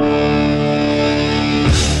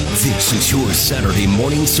This is your Saturday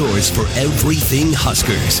morning source for everything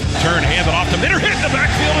Huskers. Turn, hand it off to Minter, hit in the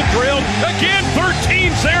backfield and drilled. Again,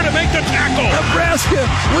 13's there to make the tackle. Nebraska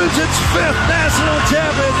wins its 5th national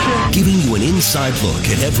championship. Giving you an inside look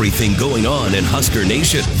at everything going on in Husker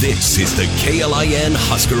Nation. This is the KLIN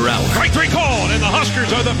Husker Hour. Strike 3 called, and the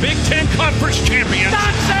Huskers are the Big Ten Conference champions.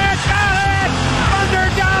 Johnson got it!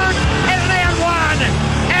 Underdog, and then one!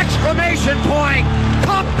 Exclamation point!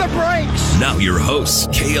 Pump the brakes! Now your hosts,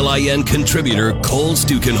 KLIN contributor Cole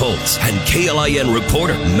Stukenholtz and KLIN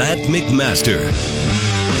reporter Matt McMaster.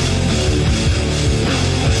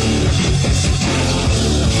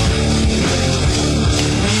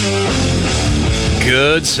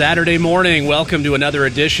 Good Saturday morning. Welcome to another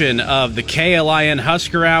edition of the KLIN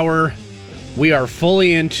Husker Hour. We are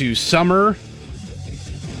fully into summer.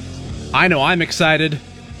 I know I'm excited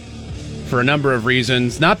for a number of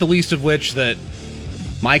reasons, not the least of which that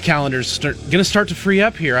my calendar's going to start to free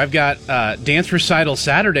up here. I've got dance recital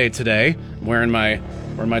Saturday today. I'm wearing my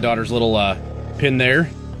daughter's little pin there.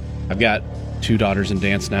 I've got 2 daughters in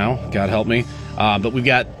dance now. God help me. But we've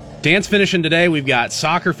got dance finishing today. We've got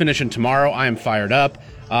soccer finishing tomorrow. I am fired up.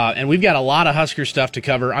 And we've got a lot of Husker stuff to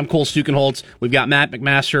cover. I'm Cole Stukenholtz. We've got Matt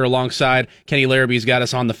McMaster alongside. Kenny Larrabee's got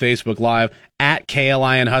us on the Facebook Live at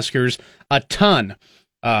KLIN Huskers. A ton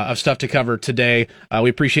of stuff to cover today.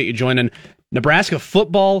 We appreciate you joining. Nebraska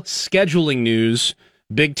football scheduling news.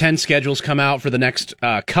 Big Ten schedules come out for the next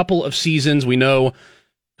couple of seasons. We know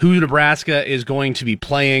who Nebraska is going to be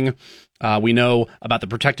playing. We know about the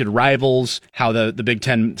protected rivals, how the Big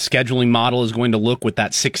Ten scheduling model is going to look with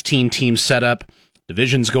that 16-team setup.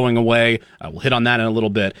 Divisions going away. We'll hit on that in a little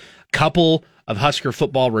bit. Couple of Husker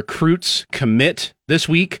football recruits commit this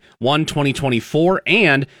week, one 2024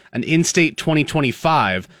 and an in-state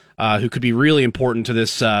 2025, who could be really important to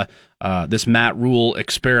this this Matt Rule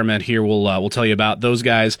experiment here. We'll tell you about those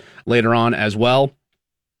guys later on as well.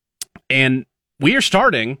 And we are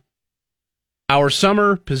starting our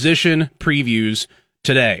summer position previews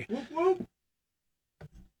today.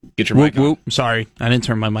 Get your mic on. Sorry, I didn't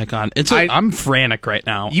turn my mic on. I'm frantic right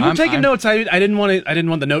now. You were taking notes. I didn't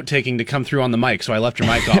want the note taking to come through on the mic, so I left your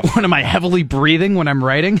mic off. What, am I heavily breathing when I'm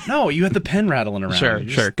writing? No, you had the pen rattling around.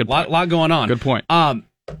 Sure. Good point. Lot going on. Good point.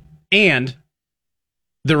 And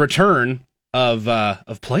the return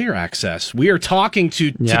of player access. We are talking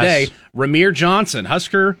to today Rahmir Johnson,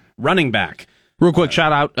 Husker running back. Real quick,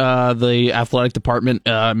 shout out the athletic department,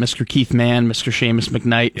 Mr. Keith Mann, Mr. Seamus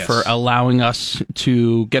McKnight, for allowing us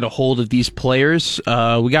to get a hold of these players.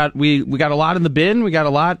 We got a lot in the bin. We got a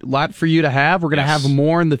lot for you to have. We're going to have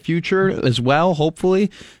more in the future as well, hopefully.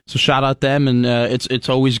 So shout out them, and it's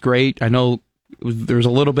always great. I know there was a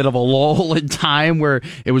little bit of a lull in time where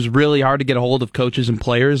it was really hard to get a hold of coaches and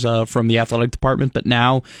players from the athletic department, but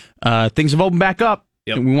now things have opened back up.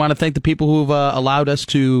 Yep. And we want to thank the people who've allowed us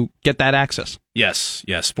to get that access. Yes.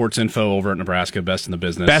 Sports info over at Nebraska, best in the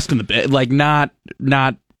business. Best in the like not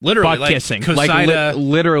literally butt kissing, Cosida,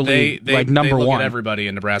 literally they number look one. At everybody,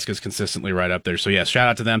 and Nebraska's consistently right up there. So yes, shout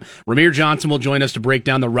out to them. Rahmir Johnson will join us to break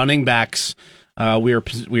down the running backs. We are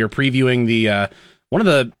previewing the one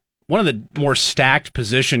of the more stacked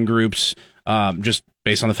position groups. Just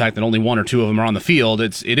based on the fact that only 1 or 2 of them are on the field,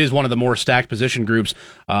 it is one of the more stacked position groups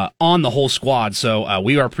on the whole squad. So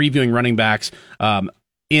we are previewing running backs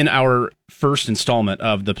in our first installment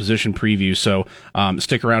of the position preview. So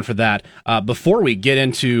stick around for that. Before we get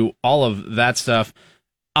into all of that stuff,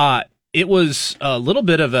 it was a little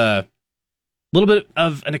bit of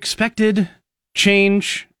an expected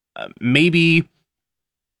change. Maybe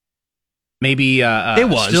it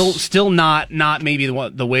was still not maybe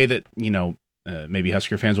the way that maybe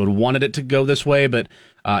Husker fans would have wanted it to go this way, but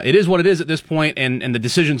it is what it is at this point, and the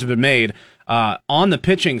decisions have been made. On the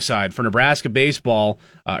pitching side for Nebraska baseball,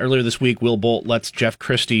 earlier this week, Will Bolt lets Jeff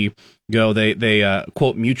Christie go. They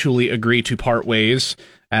quote, mutually agree to part ways,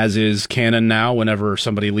 as is canon now whenever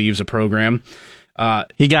somebody leaves a program.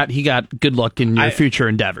 He got good luck in your future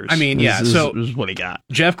endeavors. I mean, this is what he got.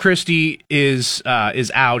 Jeff Christie is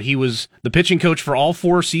out. He was the pitching coach for all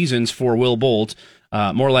 4 seasons for Will Bolt.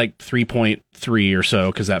 More like 3.3 or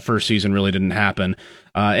so, because that first season really didn't happen.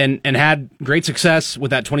 And had great success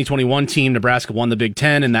with that 2021 team. Nebraska won the Big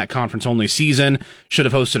Ten in that conference-only season. Should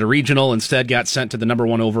have hosted a regional. Instead, got sent to the number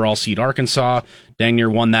 1 overall seed Arkansas. Dang near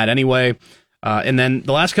won that anyway. And then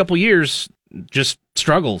the last couple years, just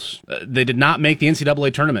struggles. They did not make the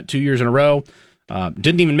NCAA tournament 2 years in a row.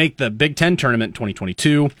 Didn't even make the Big Ten tournament in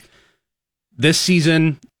 2022. This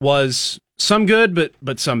season was some good,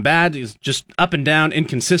 but some bad. It's just up and down,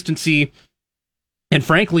 inconsistency. And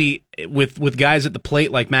frankly, with guys at the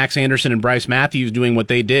plate like Max Anderson and Bryce Matthews doing what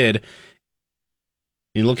they did,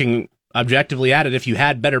 you're looking objectively at it, if you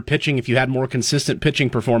had better pitching, if you had more consistent pitching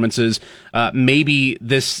performances, maybe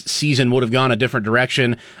this season would have gone a different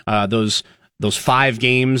direction. Those 5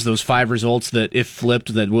 games, those 5 results that, if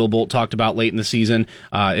flipped, that Will Bolt talked about late in the season,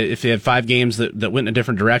 if they had 5 games that went in a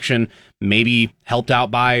different direction, maybe helped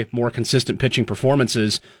out by more consistent pitching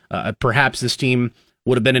performances, perhaps this team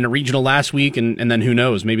would have been in a regional last week, and then who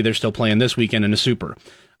knows, maybe they're still playing this weekend in a super.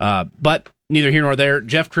 But neither here nor there.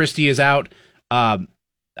 Jeff Christie is out.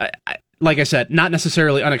 Like I said, not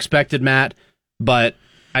necessarily unexpected, Matt, but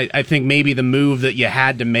I think maybe the move that you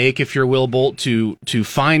had to make if you're Will Bolt to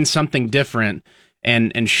find something different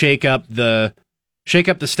and shake up the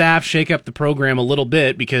staff, shake up the program a little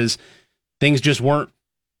bit, because things just weren't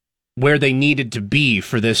where they needed to be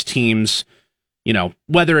for this team's,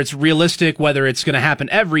 whether it's realistic, whether it's going to happen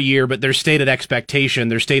every year, but their stated expectation,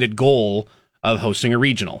 their stated goal of hosting a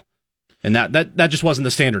regional. And that just wasn't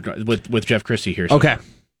the standard with Jeff Christie here. So okay.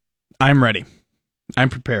 I'm ready. I'm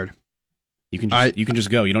prepared. You can just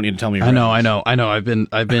go. You don't need to tell me. I know.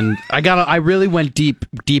 I really went deep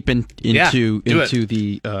into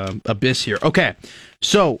the abyss here. Okay.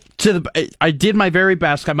 So I did my very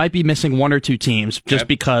best. I might be missing 1 or 2 teams just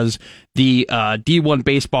because the D1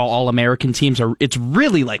 baseball All-American teams it's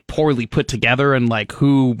really like poorly put together, and like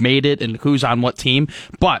who made it and who's on what team.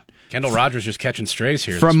 But Kendall Rogers just catching strays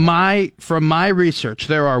here. From my research,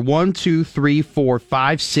 there are 1, 2, 3, 4,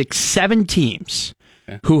 5, 6, 7 teams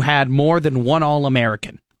who had more than 1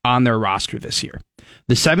 All-American on their roster this year.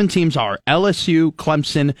 The 7 teams are LSU,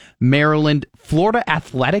 Clemson, Maryland, Florida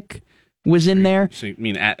Athletic was in there. So you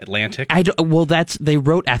mean Atlantic? They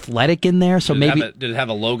wrote Athletic in there, so maybe did it have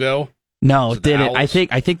a logo? No, it didn't. I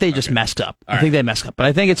think they just messed up. They messed up, but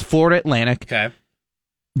I think it's Florida Atlantic. Okay.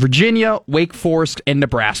 Virginia, Wake Forest, and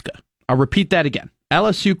Nebraska. I'll repeat that again.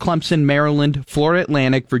 LSU, Clemson, Maryland, Florida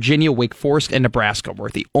Atlantic, Virginia, Wake Forest, and Nebraska were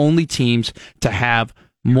the only teams to have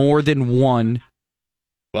more than 1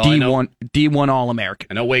 D1 All-American.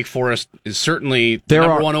 I know Wake Forest is certainly the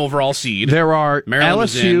number 1 overall seed. There are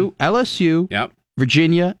LSU, yep,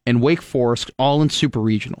 Virginia, and Wake Forest all in super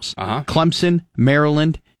regionals. Clemson,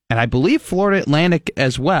 Maryland, and I believe Florida Atlantic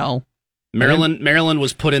as well. Maryland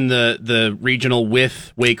was put in the regional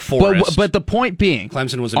with Wake Forest. But the point being,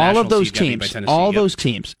 Clemson was a all national of those seed teams, by Tennessee, all those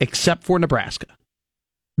teams except for Nebraska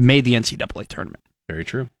made the NCAA tournament. Very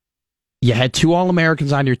true. You had 2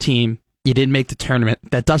 All-Americans on your team. You didn't make the tournament.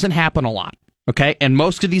 That doesn't happen a lot, okay? And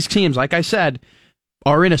most of these teams, like I said,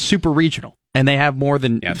 are in a super regional, and they have more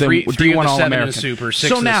than 3 of the 7 All-American. in a super,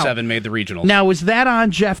 6 of the 7 made the regional. Now, is that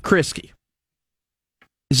on Jeff Christie?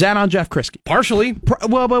 Partially.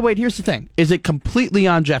 Well, but wait, here's the thing. Is it completely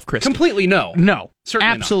on Jeff Christie? Completely no. No.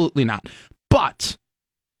 Certainly absolutely not. But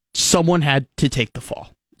someone had to take the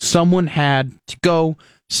fall. Someone had to go.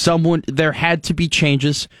 There had to be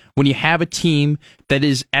changes. When you have a team that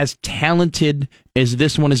is as talented as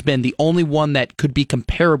this one has been, the only one that could be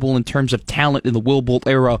comparable in terms of talent in the Will Bolt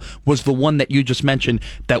era was the one that you just mentioned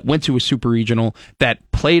that went to a super regional, that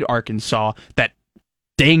played Arkansas, that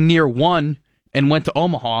dang near won and went to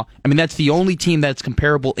Omaha. I mean, that's the only team that's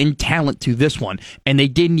comparable in talent to this one, and they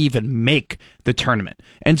didn't even make the tournament.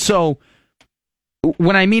 And so,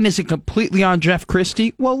 when I mean, is it completely on Jeff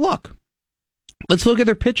Christie? Well, let's look at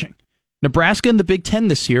their pitching. Nebraska in the Big Ten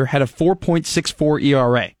this year had a 4.64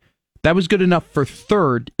 ERA. That was good enough for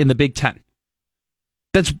 3rd in the Big Ten.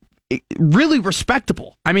 That's really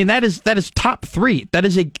respectable. I mean, that is top 3. That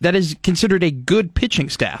is considered a good pitching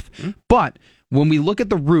staff. Mm-hmm. But when we look at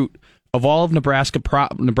the root of all of Nebraska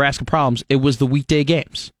problems, it was the weekday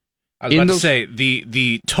games. I was about to say,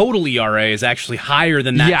 the total ERA is actually higher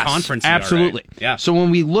than that conference ERA. Absolutely. Yeah. So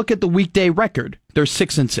when we look at the weekday record, they're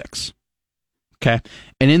 6-6. Okay.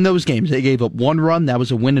 And in those games, they gave up 1 run. That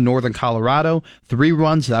was a win in Northern Colorado. 3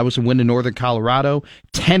 runs. That was a win in Northern Colorado.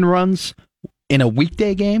 10 runs in a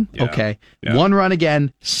weekday game. Yeah. Okay. Yeah. 1 run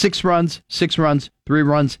again. 6 runs. 6 runs. 3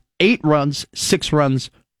 runs. 8 runs. 6 runs.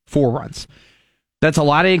 4 runs. That's a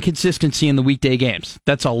lot of inconsistency in the weekday games.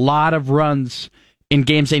 That's a lot of runs in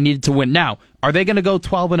games they needed to win. Now, are they going to go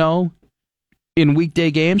 12-0 in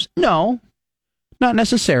weekday games? No, not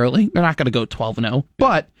necessarily. They're not going to go 12-0.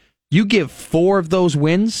 But you give 4 of those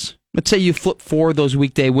wins. Let's say you flip 4 of those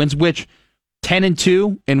weekday wins, which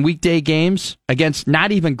 10-2 in weekday games against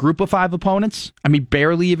not even group of 5 opponents. I mean,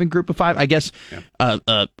 barely even group of 5. I guess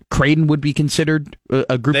Creighton would be considered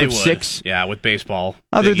a group of 6. Yeah, with baseball.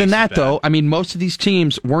 Other than that, though, I mean, most of these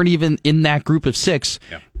teams weren't even in that group of 6.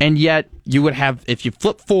 Yeah. And yet, you would have, if you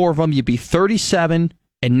flip 4 of them, you'd be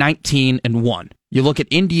 37-19-1. You look at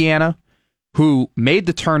Indiana, who made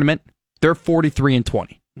the tournament, they're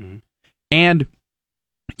 43-20. Mm-hmm. And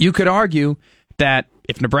you could argue that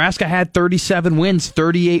if Nebraska had 37 wins,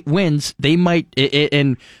 38 wins, they might,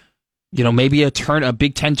 and maybe a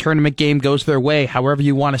Big Ten tournament game goes their way, however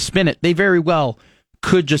you want to spin it, they very well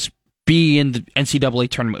could just be in the NCAA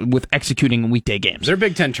tournament with executing weekday games. Their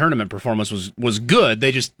Big Ten tournament performance was good.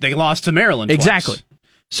 They lost to Maryland twice. Exactly.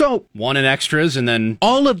 So one in extras, and then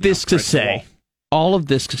all of this to say,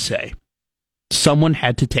 someone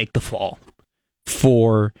had to take the fall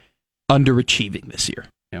for underachieving this year,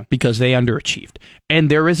 because they underachieved, and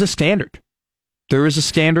there is a standard. There is a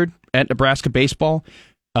standard at Nebraska baseball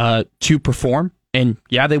to perform, and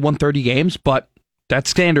they won 30 games, but that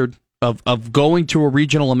standard of going to a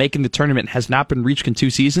regional and making the tournament has not been reached in 2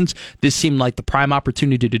 seasons. This seemed like the prime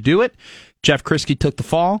opportunity to do it. Jeff Kriske took the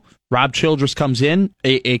fall. Rob Childress comes in,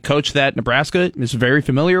 a coach that Nebraska is very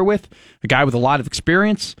familiar with, a guy with a lot of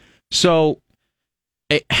experience. So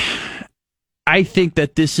I think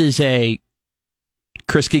that this is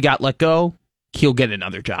Kriske got let go, he'll get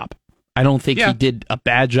another job. I don't think he did a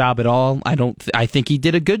bad job at all. I think he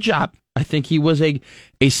did a good job. I think he was a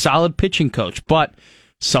solid pitching coach, but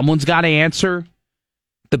someone's got to answer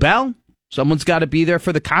the bell. Someone's got to be there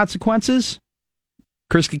for the consequences.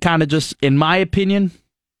 Kriske kind of just, in my opinion,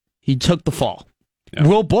 he took the fall. Yeah.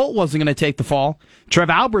 Will Bolt wasn't going to take the fall. Trev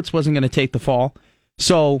Alberts wasn't going to take the fall.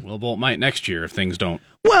 So Will Bolt might next year if things don't.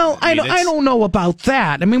 Well, I don't know about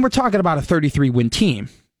that. I mean, we're talking about a 33-win team.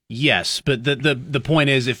 Yes, but the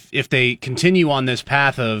point is, if they continue on this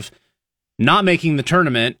path of not making the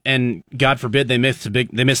tournament, and God forbid they miss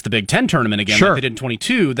the Big Ten tournament again, like they did in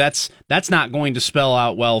 22, that's not going to spell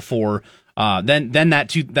out well for then that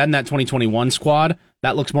 2021 squad.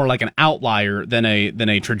 That looks more like an outlier than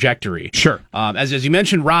a trajectory. Sure. As you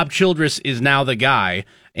mentioned, Rob Childress is now the guy,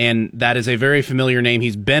 and that is a very familiar name.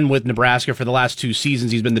 He's been with Nebraska for the last 2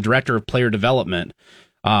 seasons. He's been the director of player development,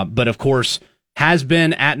 but of course has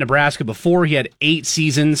been at Nebraska before. He had 8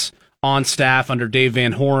 seasons on staff under Dave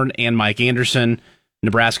Van Horn and Mike Anderson.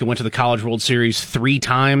 Nebraska went to the College World Series 3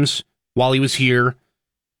 times while he was here.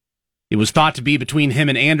 It was thought to be between him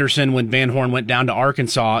and Anderson when Van Horn went down to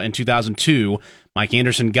Arkansas in 2002. Mike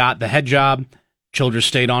Anderson got the head job. Childress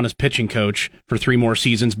stayed on as pitching coach for 3 more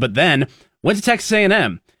seasons, but then went to Texas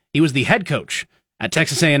A&M. He was the head coach at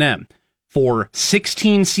Texas A&M for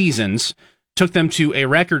 16 seasons, took them to a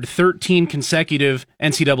record 13 consecutive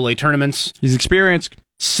NCAA tournaments. He's experienced.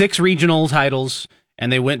 6 regional titles,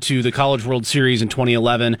 and they went to the College World Series in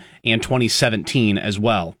 2011 and 2017 as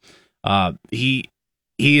well. He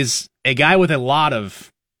is a guy with a lot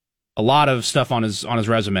of stuff on his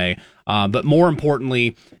resume, but more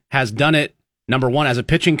importantly, has done it, number 1, as a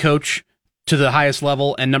pitching coach to the highest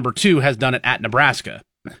level, and number 2, has done it at Nebraska.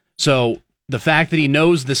 So the fact that he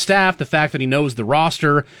knows the staff, the fact that he knows the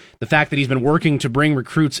roster, the fact that he's been working to bring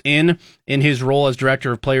recruits in his role as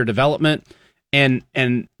director of player development, and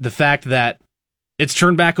the fact that it's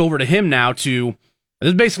turned back over to him now this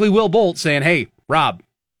is basically Will Bolt saying, hey, Rob,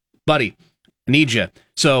 buddy, I need you.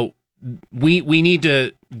 So we need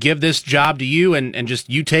to give this job to you and just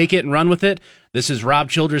you take it and run with it. This is Rob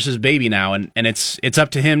Childress's baby now, and it's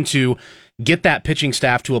up to him to get that pitching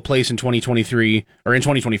staff to a place in 2023, or in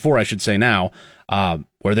 2024, I should say now,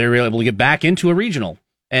 where they're able to get back into a regional.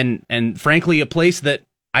 And frankly, a place that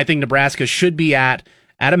I think Nebraska should be at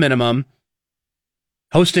a minimum.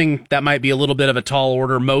 Hosting, that might be a little bit of a tall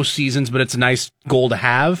order most seasons, but it's a nice goal to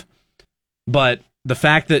have. But the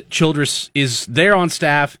fact that Childress is there on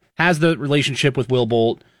staff, has the relationship with Will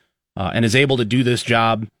Bolt, and is able to do this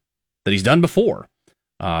job that he's done before,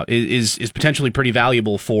 is potentially pretty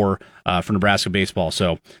valuable for Nebraska baseball.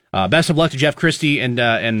 So best of luck to Jeff Kriske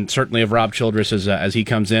and certainly of Rob Childress as he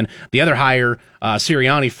comes in. The other hire,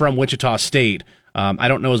 Sirianni from Wichita State. I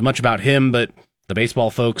don't know as much about him, but the baseball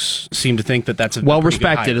folks seem to think that's a well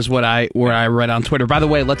respected is what I read on Twitter. By the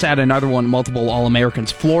way, let's add another one. Multiple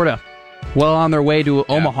All-Americans. Florida, well on their way to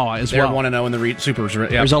Omaha as well. They're 1-0 in the Supers. Yep.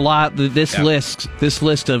 There's a lot. This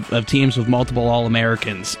list of teams with multiple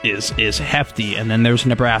All-Americans is hefty. And then there's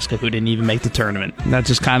Nebraska, who didn't even make the tournament. And that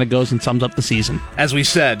just kind of goes and sums up the season. As we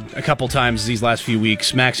said a couple times these last few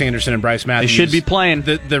weeks, Max Anderson and Bryce Matthews. They should be playing.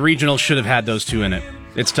 The regional should have had those 2 in it.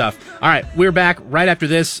 It's tough. All right, we're back right after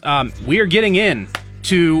this. We are getting in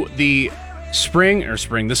to the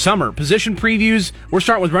summer position previews. We're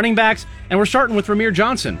starting with running backs, and we're starting with Rahmir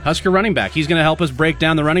Johnson, Husker running back. He's going to help us break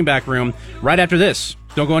down the running back room right after this.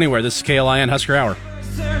 Don't go anywhere. This is KLIN Husker Hour.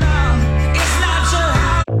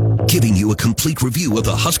 Giving you a complete review of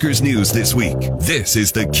the Huskers news this week. This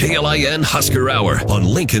is the KLIN Husker Hour on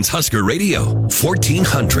Lincoln's Husker Radio,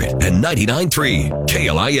 1499.3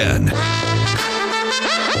 KLIN.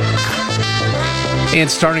 And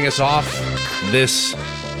starting us off this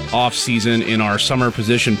offseason in our summer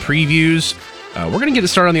position previews. We're going to get it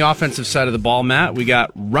started on the offensive side of the ball, Matt. We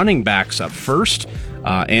got running backs up first,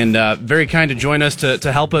 and very kind to join us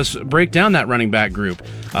to help us break down that running back group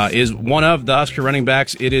is one of the Husker running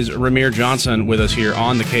backs. It is Rahmir Johnson with us here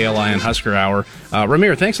on the KLIN Husker Hour.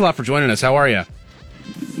 Rahmir, thanks a lot for joining us. How are you?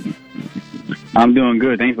 I'm doing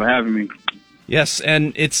good. Thanks for having me. Yes,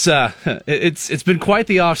 and it's been quite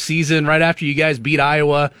the off season. Right after you guys beat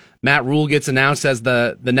Iowa, Matt Rule gets announced as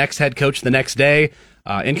the next head coach the next day.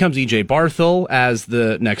 In comes E.J. Barthel as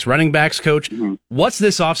the next running backs coach. Mm-hmm. What's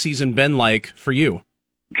this offseason been like for you?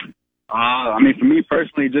 I mean, for me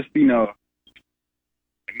personally, just, the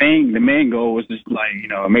main goal was just,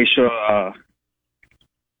 make sure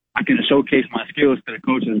I can showcase my skills to the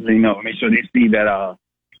coaches, make sure they see that,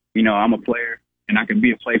 I'm a player and I can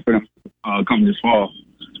be a player for them come this fall.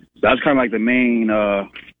 So that's kind of like the main,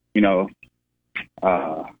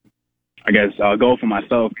 goal for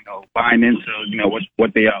myself, buying into,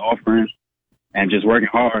 what they are offering and just working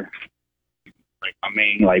hard.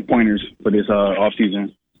 Pointers for this off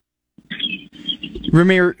season.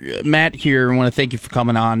 Rahmir, Matt here. I want to thank you for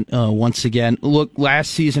coming on once again. Look,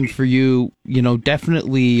 last season for you,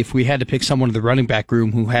 definitely if we had to pick someone in the running back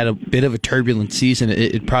room who had a bit of a turbulent season,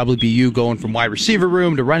 it'd probably be you going from wide receiver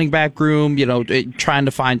room to running back room, trying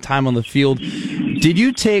to find time on the field. Did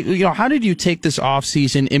you take, how did you take this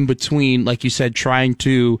offseason in between, like you said, trying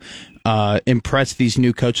to impress these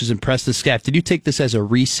new coaches, impress the staff? Did you take this as a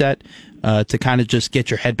reset to kind of just get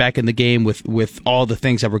your head back in the game with all the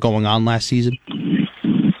things that were going on last season?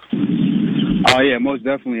 Oh, yeah, most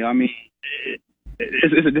definitely. I mean,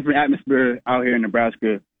 it's a different atmosphere out here in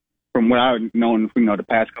Nebraska from what I've known, the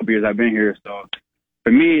past couple years I've been here. So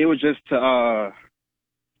for me, it was just it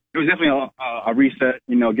was definitely a reset,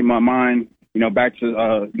 get my mind, back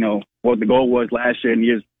to, what the goal was last year and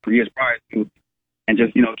years prior to, and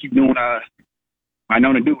just, keep doing what I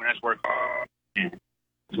know to do, and that's work hard. And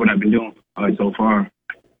that's what I've been doing so far.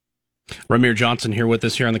 Rahmir Johnson here with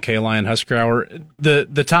us here on the KLIN Husker Hour.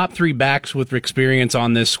 The top three backs with experience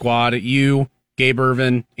on this squad, you, Gabe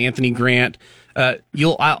Ervin, Anthony Grant,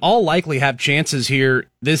 you'll all likely have chances here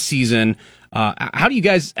this season. How do you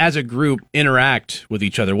guys as a group interact with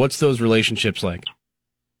each other? What's those relationships like?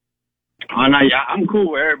 I'm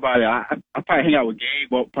cool with everybody. I probably hang out with Gabe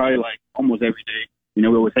probably almost every day. We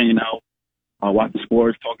were hanging out, watching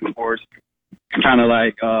sports, talking sports. Kind of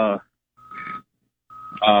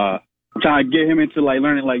I'm trying to get him into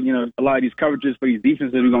learning a lot of these coverages for these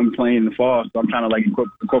defenses we're gonna be playing in the fall. So I'm trying to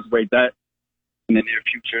incorporate that in the near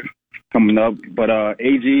future coming up. But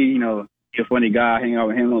AG, he's a funny guy. I hang out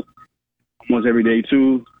with him almost every day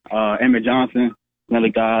too. Rahmir Johnson, another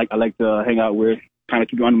guy I like to hang out with. Kind of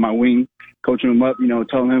keep him under my wing, coaching him up.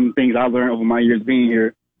 Telling him things I learned over my years being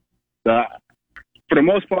here. So for the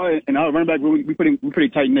most part, in our running back room, we pretty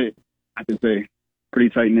tight knit. I could say pretty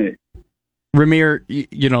tight knit. Rahmir,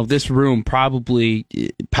 this room probably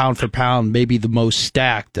pound for pound, maybe the most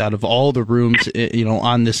stacked out of all the rooms,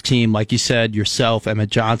 on this team. Like you said, yourself, Rahmir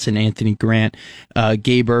Johnson, Anthony Grant,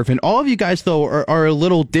 Gabe Ervin. All of you guys, though, are a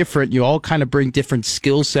little different. You all kind of bring different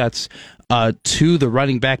skill sets to the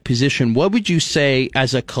running back position. What would you say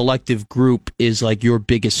as a collective group is your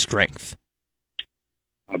biggest strength?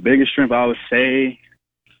 Our biggest strength, I would say,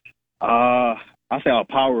 I'll say our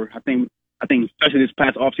power. I think especially this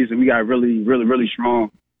past offseason, we got really, really, really strong.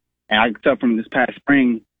 And I could tell from this past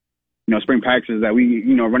spring, spring practices that we,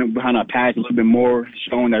 running behind our pads a little bit more,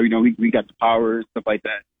 showing that, we got the power and stuff like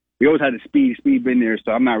that. We always had the speed been there,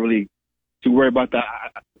 so I'm not really too worried about that.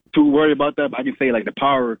 But I can say, the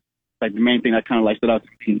power, the main thing that kind of stood out to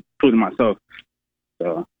me, including myself.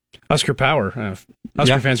 So. Husker power.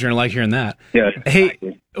 Husker fans are going to like hearing that. Yeah. Hey,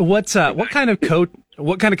 what kind of coach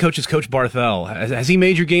is Coach Barthel? Has he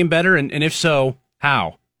made your game better? And if so,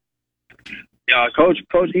 how? Yeah, Coach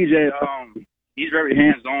EJ, he's very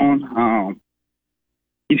hands-on.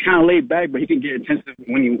 He's kind of laid back, but he can get intensive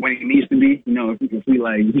when he needs to be. If you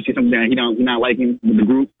see something that he's not liking with the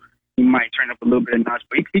group, he might turn up a little bit of notch.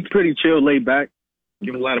 But he's pretty chill, laid back,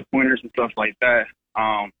 give a lot of pointers and stuff like that.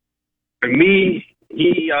 For me,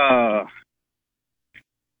 he's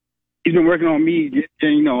been working on me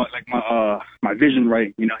getting, my vision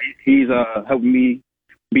right. He's helping me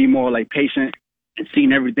be more patient and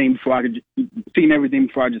seeing everything before I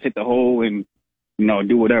just hit the hole and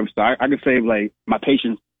do whatever. So I could say my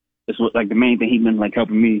patience is what the main thing he's been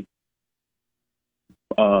helping me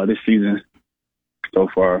this season so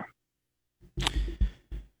far.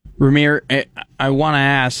 Rahmir, I want to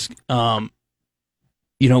ask,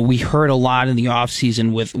 we heard a lot in the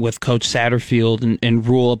offseason with Coach Satterfield and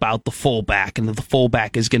Rule about the fullback, and that the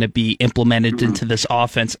fullback is going to be implemented into this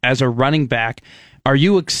offense. As a running back, are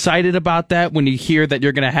you excited about that when you hear that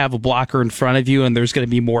you're going to have a blocker in front of you and there's going to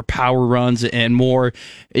be more power runs and more,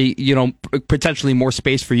 potentially more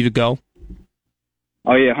space for you to go?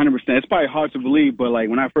 Oh, yeah, 100%. It's probably hard to believe, but, like,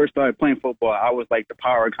 when I first started playing football, I was, like, the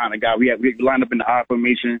power kind of guy. We lined up in the I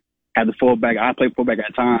formation, had the fullback. I played fullback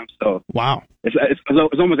at times. So, wow. It's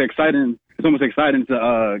almost exciting. It's almost exciting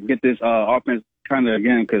to get this offense kind of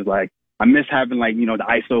again because, like, I miss having, like, the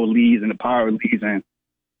ISO leads and the power leads. And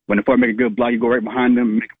when the fullback make a good block, you go right behind them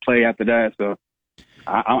and make a play after that. So,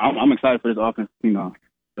 I'm excited for this offense, to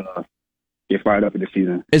get fired up for this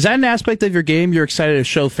season. Is that an aspect of your game you're excited to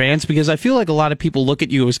show fans? Because I feel like a lot of people look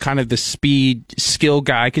at you as kind of the speed, skill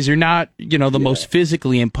guy because you're not, the most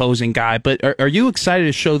physically imposing guy. But are you excited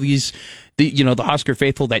to show the Husker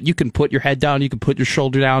faithful that you can put your head down, you can put your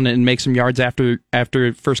shoulder down and make some yards after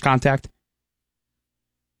first contact?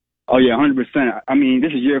 Oh, yeah, 100%. I mean,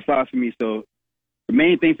 this is year 5 for me. So the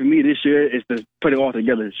main thing for me this year is to put it all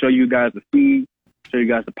together, show you guys the speed, show you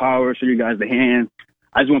guys the power, show you guys the hands.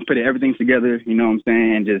 I just want to put everything together, you know what I'm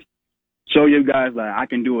saying, and just show you guys like I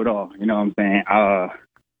can do it all, you know what I'm saying. I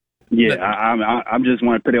just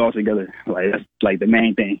want to put it all together. Like that's like the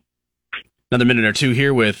main thing. Another minute or two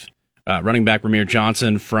here with running back Rahmir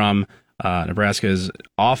Johnson from Nebraska's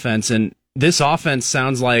offense, and this offense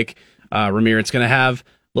sounds like Rahmir. It's going to have a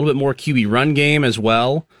little bit more QB run game as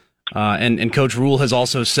well, and Coach Rule has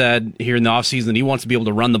also said here in the offseason that he wants to be able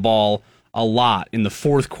to run the ball a lot in the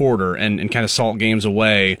fourth quarter and kind of salt games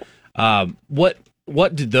away.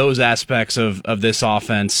 What did those aspects of this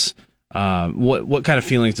offense? What kind of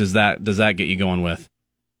feelings does that get you going with?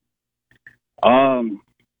 I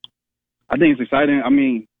think it's exciting. I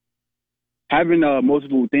mean, having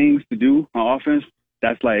multiple things to do on offense,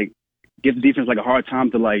 that's like gives the defense like a hard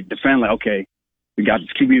time to like defend. Like, okay, we got this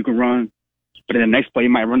QB who can run, but then the next play you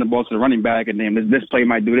might run the ball to the running back, and then this play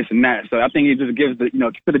might do this and that. So I think it just gives put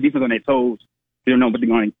the defense on their toes. You don't know what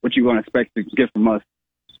you're going to expect to get from us.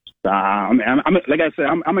 So, I'm like I said,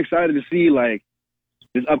 I'm excited to see like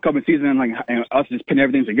this upcoming season, like and us just putting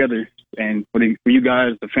everything together, and for you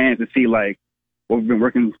guys, the fans, to see like what we've been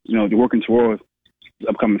working towards this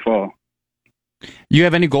upcoming fall. You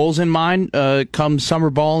have any goals in mind come summer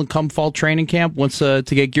ball and come fall training camp once to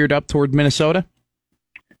get geared up toward Minnesota?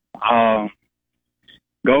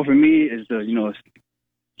 Goal for me is to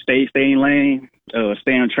stay in lane,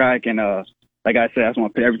 stay on track, and like I said, I just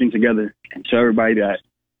want to put everything together and show everybody that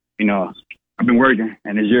I've been working,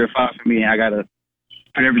 and it's year 5 for me, and I gotta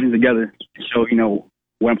put everything together and show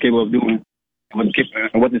what I'm capable of doing and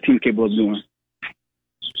what the team's capable of doing.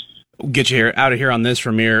 We'll get you out of here on this,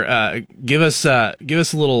 Rahmir. Give us a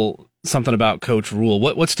little something about Coach Rule.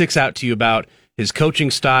 What sticks out to you about his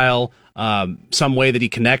coaching style? Some way that he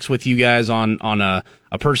connects with you guys on a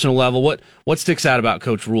personal level. What sticks out about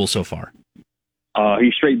Coach Rule so far?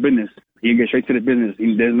 He's straight business. He gets straight to the business.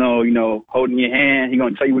 There's no holding your hand. He's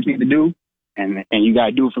gonna tell you what you need to do, and you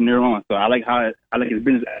gotta do it from there on. So I like his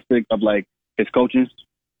business aspect of like his coaching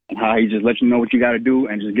and how he just lets you know what you gotta do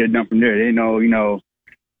and just get it done from there. They know,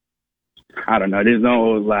 I don't know. There's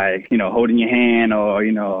no like holding your hand or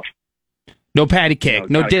no patty cake,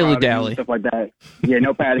 no dilly dally, stuff like that. Yeah,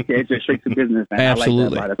 no patty cake. Just straight to business. And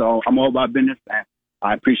absolutely, I like that. That's all. I'm all about business, and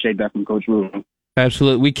I appreciate that from Coach Rule.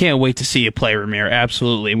 Absolutely. We can't wait to see you play, Rahmir.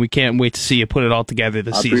 Absolutely. We can't wait to see you put it all together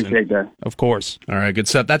this season. I appreciate that. Of course. All right, good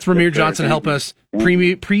stuff. That's Rahmir Johnson helping us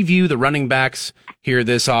preview the running backs here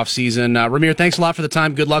this offseason. Rahmir, thanks a lot for the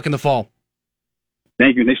time. Good luck in the fall.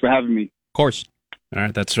 Thank you. Thanks for having me. Of course. All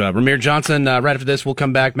right, that's Rahmir Johnson. Right after this, we'll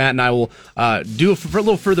come back. Matt and I will do a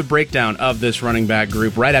little further breakdown of this running back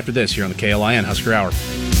group right after this here on the KLIN Husker Hour.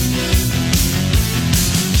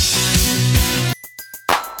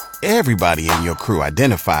 Everybody in your crew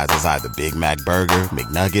identifies as either Big Mac Burger,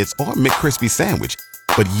 McNuggets, or McCrispy Sandwich.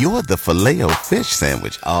 But you're the Filet-O-Fish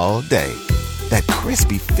Sandwich all day. That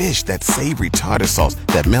crispy fish, that savory tartar sauce,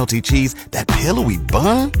 that melty cheese, that pillowy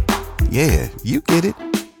bun. Yeah, you get it.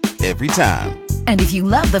 Every time. And if you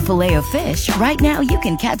love the Filet-O-Fish, right now you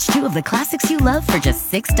can catch 2 of the classics you love for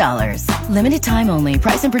just $6. Limited time only.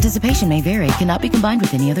 Price and participation may vary. Cannot be combined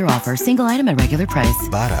with any other offer. Single item at regular price.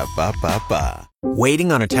 Ba-da-ba-ba-ba.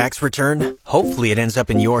 Waiting on a tax return? Hopefully it ends up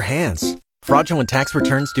in your hands. Fraudulent tax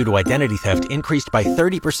returns due to identity theft increased by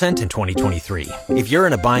 30% in 2023. If you're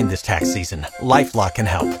in a bind this tax season, LifeLock can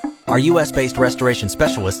help. Our U.S.-based restoration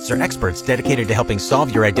specialists are experts dedicated to helping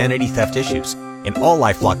solve your identity theft issues. And all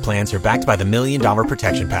LifeLock plans are backed by the $1 Million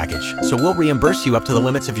Protection Package. So we'll reimburse you up to the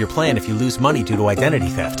limits of your plan if you lose money due to identity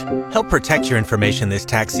theft. Help protect your information this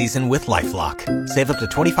tax season with LifeLock. Save up to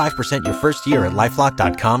 25% your first year at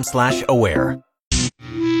LifeLock.com/aware.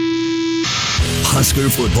 Husker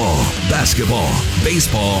football, basketball,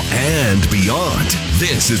 baseball, and beyond.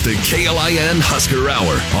 This is the KLIN Husker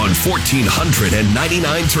Hour on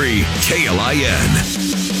 1499.3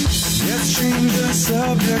 KLIN. Let's change the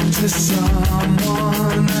subject to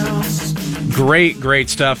someone else. Great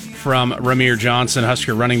stuff from Rahmir Johnson,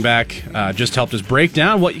 Husker running back. Just helped us break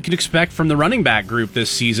down what you can expect from the running back group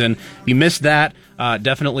this season. If you missed that,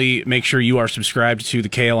 definitely make sure you are subscribed to the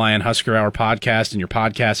KLIN Husker Hour podcast in your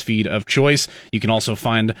podcast feed of choice. You can also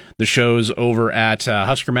find the shows over at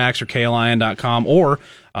Husker Max or KLIN.com or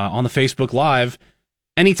on the Facebook Live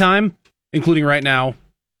anytime, including right now,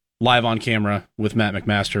 live on camera with Matt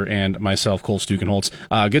McMaster and myself, Cole Stukenholtz.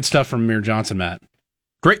 Good stuff from Rahmir Johnson, Matt.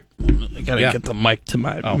 Great. I gotta get the mic to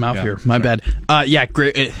my mouth here. My bad.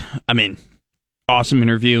 Great. Awesome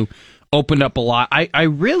interview. Opened up a lot. I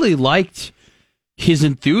really liked his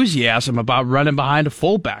enthusiasm about running behind a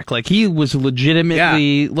fullback. Like, he was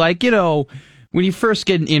legitimately, when you first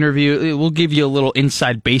get an interview, we'll give you a little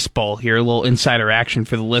inside baseball here, a little insider action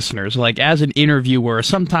for the listeners. Like, as an interviewer,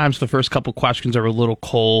 sometimes the first couple questions are a little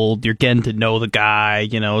cold. You're getting to know the guy.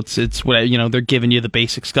 It's what, they're giving you the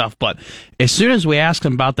basic stuff. But as soon as we asked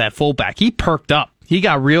him about that fullback, he perked up. He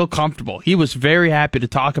got real comfortable. He was very happy to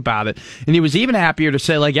talk about it. And he was even happier to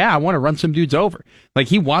say, I want to run some dudes over. Like,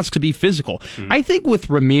 he wants to be physical. Mm-hmm. I think with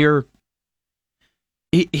Rahmir,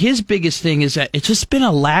 his biggest thing is that it's just been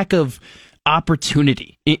a lack of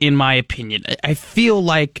opportunity, in my opinion. I feel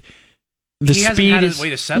like the he speed hasn't had is a way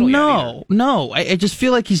to settle no. I just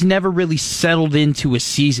feel like he's never really settled into a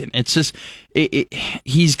season. It's just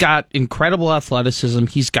he's got incredible athleticism.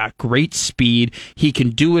 He's got great speed. He can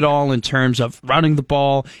do it all in terms of running the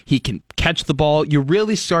ball. He can catch the ball. You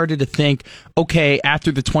really started to think, okay,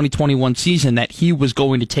 after the 2021 season, that he was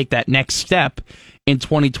going to take that next step in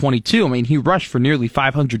 2022. I mean, he rushed for nearly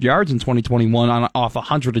 500 yards in 2021 off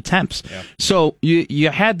 100 attempts. Yeah. So you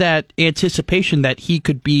had that anticipation that he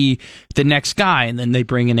could be the next guy, and then they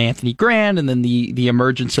bring in Anthony Grant, and then the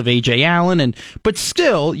emergence of A.J. Allen, but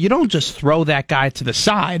still, you don't just throw that guy to the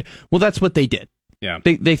side. Well, that's what they did. Yeah,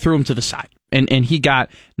 they threw him to the side. And he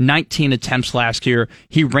got 19 attempts last year.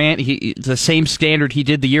 He ran the same standard he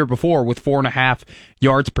did the year before with 4.5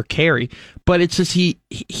 yards per carry. But it's just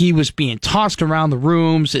he was being tossed around the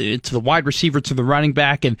rooms, to the wide receiver, to the running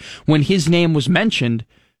back. And when his name was mentioned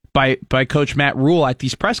by Coach Matt Rule at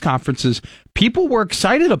these press conferences, people were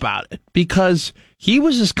excited about it because he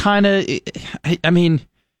was just kind of,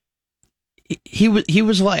 he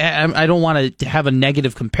was like, I don't want to have a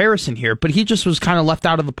negative comparison here, but he just was kind of left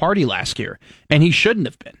out of the party last year, and he shouldn't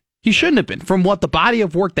have been. He shouldn't have been. From what the body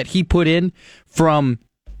of work that he put in from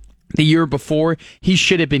the year before, he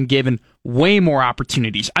should have been given way more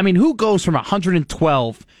opportunities. I mean, who goes from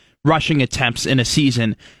 112 rushing attempts in a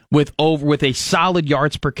season with a solid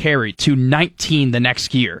yards per carry to 19 the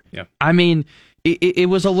next year? Yeah. I mean, it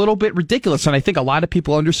was a little bit ridiculous, and I think a lot of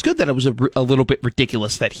people understood that it was a little bit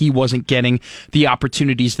ridiculous that he wasn't getting the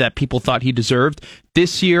opportunities that people thought he deserved.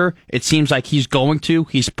 This year, it seems like he's primed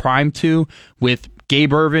to, with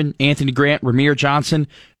Gabe Ervin, Anthony Grant, Rahmir Johnson,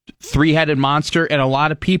 three-headed monster, and a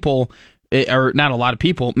lot of people, or not a lot of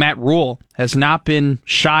people, Matt Rule has not been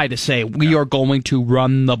shy to say, we are going to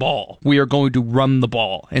run the ball. We are going to run the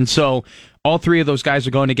ball. And so all three of those guys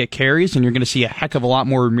are going to get carries, and you're going to see a heck of a lot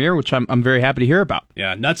more Rahmir, which I'm very happy to hear about.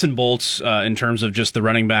 Yeah, nuts and bolts in terms of just the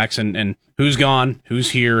running backs and who's gone, who's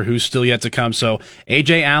here, who's still yet to come. So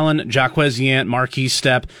A.J. Allen, Jaquez Yant, Marquise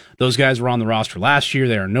Stepp, those guys were on the roster last year.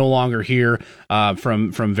 They are no longer here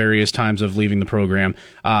from various times of leaving the program.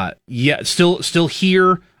 Still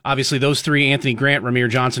here. Obviously, those three, Anthony Grant, Rahmir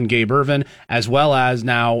Johnson, Gabe Ervin, as well as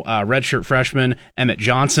now redshirt freshman Emmett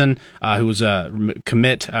Johnson, who was a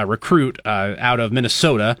recruit out of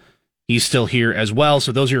Minnesota. He's still here as well.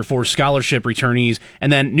 So those are your four scholarship returnees.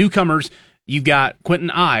 And then newcomers, you've got Quentin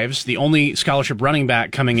Ives, the only scholarship running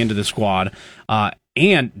back coming into the squad.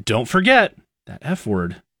 And don't forget that F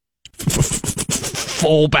word.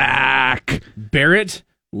 Fullback. Barrett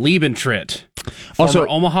Liebentritt. Also,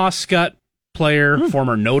 Omaha Scott player,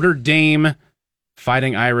 former Notre Dame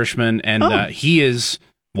Fighting Irishman, and he is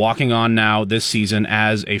walking on now this season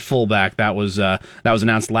as a fullback. That was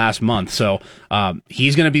announced last month. So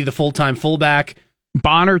he's going to be the full-time fullback.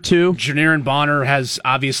 Bonner too. Janiran Bonner has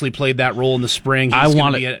obviously played that role in the spring. He's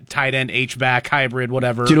going to be a tight end, H-back, hybrid,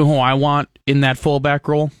 whatever. Do you know who I want in that fullback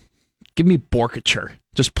role? Give me Borkacher.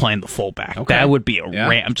 just playing the fullback. Okay. That would be a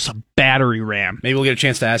ram, just a battery ram. Maybe we'll get a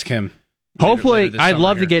chance to ask him. Hopefully, I'd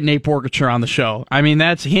love to get Nate Borgature on the show. I mean,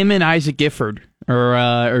 that's him and Isaac Gifford,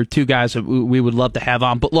 or two guys that we would love to have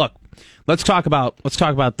on. But look, let's talk about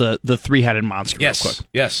the three-headed monster real quick.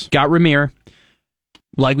 Yes. Got Rahmir.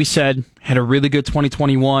 Like we said, had a really good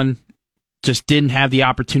 2021. Just didn't have the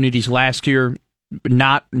opportunities last year.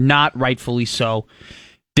 Not rightfully so.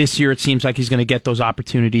 This year, it seems like he's going to get those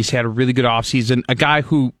opportunities. He had a really good offseason. A guy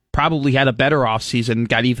who probably had a better offseason,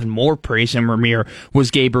 got even more praise than Rahmir,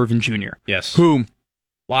 was Gabe Ervin Jr. Yes. Who...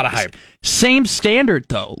 A lot of hype. Same standard,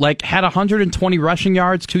 though. Like, had 120 rushing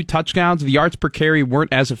yards, 2 touchdowns. The yards per carry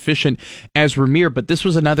weren't as efficient as Rahmir, but this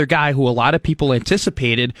was another guy who a lot of people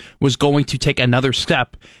anticipated was going to take another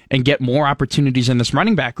step and get more opportunities in this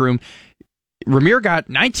running back room. Rahmir got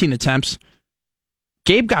 19 attempts.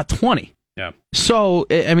 Gabe got 20. Yeah. So,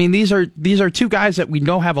 I mean, these are two guys that we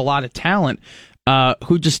know have a lot of talent,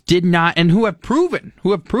 who just did not, and who have proven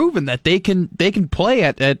that they can play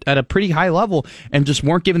at a pretty high level, and just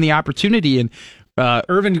weren't given the opportunity. And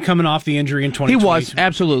Ervin coming off the injury in 2020. He was,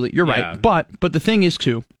 absolutely. You're right. But the thing is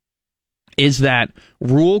that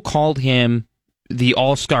Rule called him the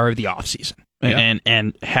all-star of the offseason,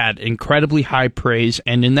 and had incredibly high praise.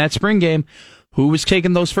 And in that spring game, who was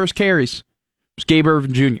taking those first carries? It was Gabe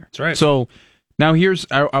Ervin Jr. That's right. So now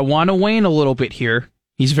I want to wane a little bit here.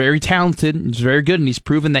 He's very talented, he's very good, and he's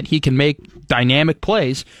proven that he can make dynamic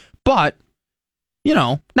plays, but,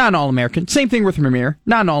 not an All-American. Same thing with Rahmir,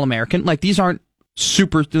 not an All-American. Like, these aren't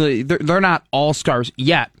super, they're not all-stars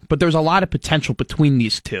yet, but there's a lot of potential between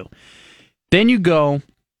these two. Then you go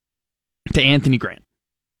to Anthony Grant,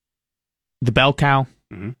 the bell cow,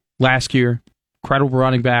 last year, incredible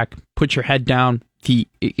running back, put your head down, the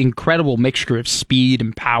incredible mixture of speed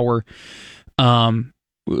and power.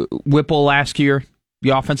 Whipple last year, the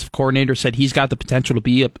offensive coordinator, said he's got the potential to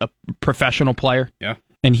be a professional player. Yeah.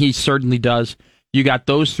 And he certainly does. You got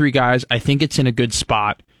those three guys. I think it's in a good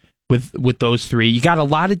spot with those three. You got a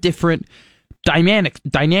lot of different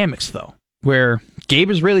dynamics, though, where Gabe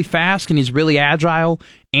is really fast and he's really agile.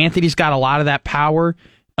 Anthony's got a lot of that power.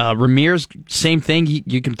 Rahmir's, same thing.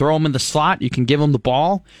 You can throw him in the slot. You can give him the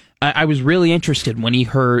ball. I was really interested when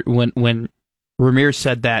when Rahmir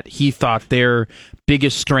said that he thought their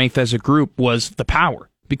biggest strength as a group was the power,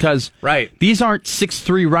 because these aren't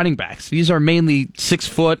 6'3" running backs. These are mainly 6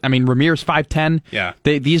 foot. I mean, Rahmir's 5'10". Yeah,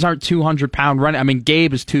 these aren't 200-pound running. I mean,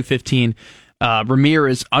 Gabe is 215. Rahmir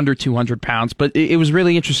is under 200 pounds, but it was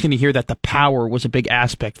really interesting to hear that the power was a big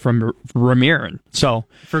aspect from Rahmir. So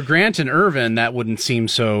for Grant and Ervin, that wouldn't seem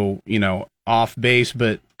so off base,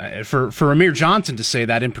 but for Rahmir Johnson to say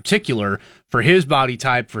that in particular, for his body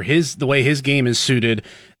type, for the way his game is suited,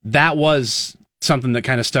 that was something that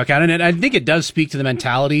kind of stuck out. And I think it does speak to the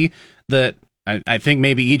mentality that I think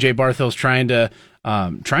maybe EJ Barthel's trying to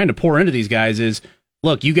pour into these guys is,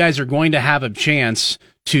 look, you guys are going to have a chance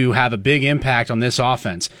to have a big impact on this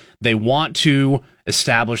offense. They want to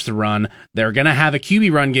establish the run. They're going to have a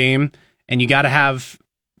QB run game, and you got to have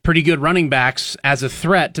pretty good running backs as a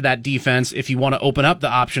threat to that defense if you want to open up the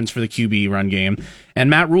options for the QB run game. And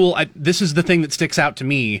Matt Rule, this is the thing that sticks out to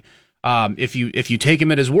me. If you take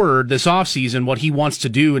him at his word, this offseason, what he wants to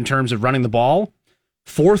do in terms of running the ball,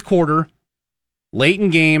 fourth quarter, late in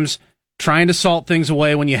games, trying to salt things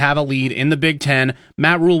away when you have a lead in the Big Ten,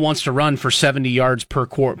 Matt Rule wants to run for 70 yards per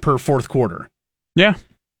fourth quarter. Yeah.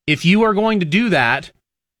 If you are going to do that,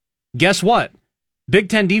 guess what? Big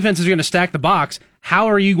Ten defenses are going to stack the box. How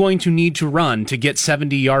are you going to need to run to get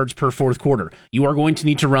 70 yards per fourth quarter? You are going to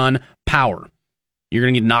need to run power. You're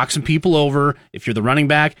going to need to knock some people over. If you're the running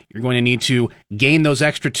back, you're going to need to gain those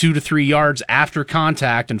extra 2 to 3 yards after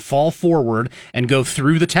contact and fall forward and go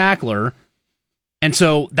through the tackler. And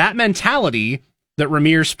so that mentality that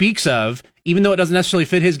Rahmir speaks of, even though it doesn't necessarily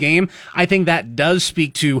fit his game, I think that does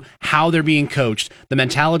speak to how they're being coached, the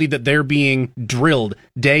mentality that they're being drilled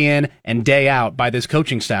day in and day out by this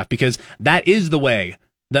coaching staff, because that is the way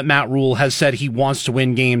that Matt Rule has said he wants to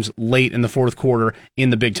win games late in the fourth quarter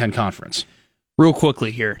in the Big Ten Conference. Real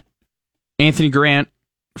quickly here, Anthony Grant,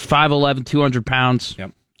 5'11", 200 pounds.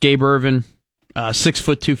 Yep. Gabe Ervin, 6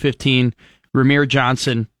 foot 215. Rahmir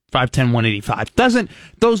Johnson, 5'10", 185.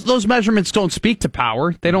 Those measurements don't speak to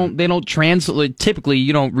power. They don't translate. Typically,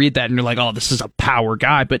 you don't read that and you're like, oh, this is a power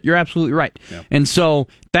guy. But you're absolutely right. Yep. And so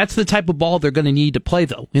that's the type of ball they're going to need to play,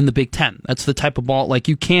 though, in the Big Ten. That's the type of ball. Like,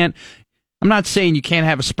 you can't. I'm not saying you can't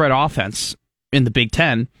have a spread offense in the Big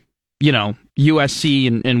Ten.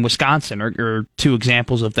 USC and Wisconsin are two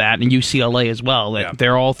examples of that, and UCLA as well. Yeah.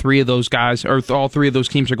 They're all three of those guys, or all three of those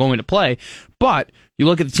teams are going to play. But you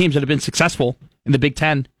look at the teams that have been successful in the Big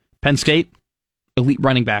Ten: Penn State, elite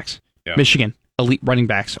running backs. Yeah. Michigan, elite running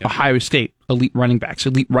backs. Yeah. Ohio State, elite running backs,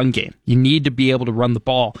 elite run game. You need to be able to run the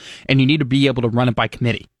ball, and you need to be able to run it by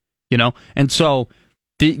committee, And so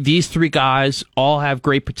these three guys all have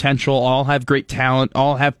great potential, all have great talent,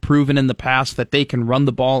 all have proven in the past that they can run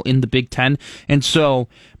the ball in the Big Ten. And so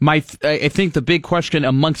I think the big question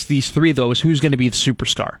amongst these three, though, is who's going to be the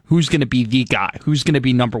superstar? Who's going to be the guy? Who's going to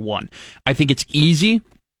be number one? I think it's easy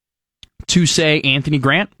to say Anthony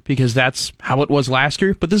Grant because that's how it was last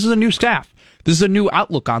year, but this is a new staff. This is a new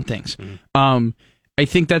outlook on things. I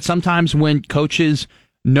think that sometimes when coaches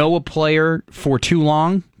know a player for too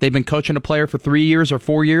long, they've been coaching a player for 3 years or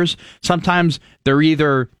 4 years, sometimes they're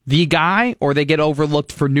either the guy or they get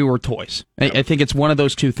overlooked for newer toys. I think it's one of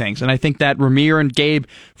those two things. And I think that Rahmir and Gabe,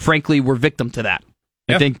 frankly, were victim to that.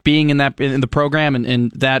 I think being in the program and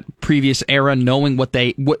in that previous era, knowing what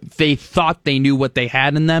they thought they knew what they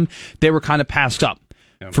had in them, they were kind of passed up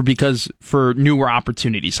for newer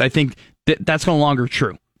opportunities. I think that's no longer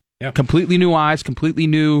true. Completely new eyes, completely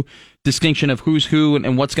new distinction of who's who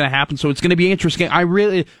and what's going to happen. So it's going to be interesting. I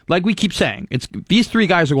really, like we keep saying, these three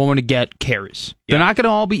guys are going to get carries. They're not going to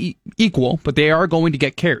all be equal, but they are going to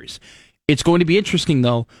get carries. It's going to be interesting,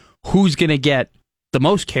 though, who's going to get the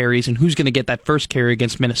most carries and who's going to get that first carry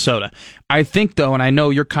against Minnesota. I think, though, and I know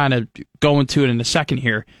you're kind of going to it in a second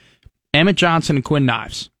here, Emmett Johnson and Quinn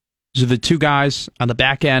Knives. These are the two guys on the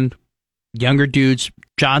back end, younger dudes.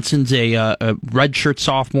 Johnson's a redshirt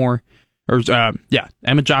sophomore.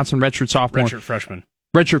 Emmett Johnson, redshirt sophomore.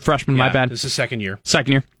 Redshirt freshman, my bad. This is second year.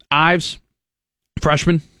 Ives,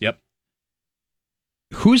 freshman. Yep.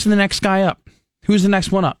 Who's the next guy up? Who's the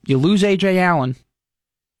next one up? You lose A.J. Allen.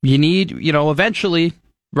 You need, eventually,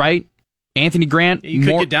 right? Anthony Grant. You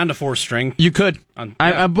could get down to fourth string. You could. But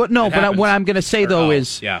what I'm going to say,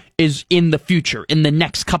 is in the future, in the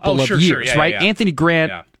next couple of years, right? Anthony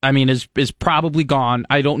Grant, is probably gone.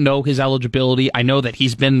 I don't know his eligibility. I know that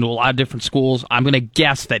he's been to a lot of different schools. I'm going to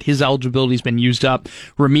guess that his eligibility has been used up.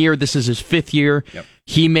 Rahmir, this is his fifth year. Yep.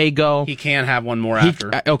 He may go. He can have one more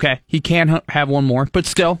after. Okay, he can have one more, but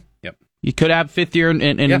still. Yep. He could have fifth year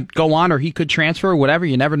and go on, or he could transfer or whatever.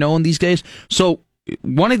 You never know in these days. So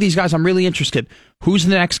one of these guys, I'm really interested. Who's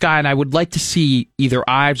the next guy? And I would like to see either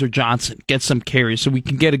Ives or Johnson get some carries so we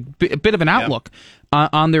can get a bit of an outlook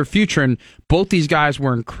on their future. And both these guys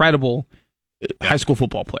were incredible high school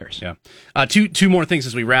football players. Yeah. Two more things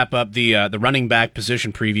as we wrap up the running back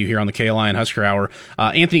position preview here on the KLI and Husker Hour.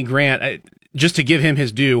 Anthony Grant, just to give him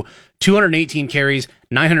his due, 218 carries,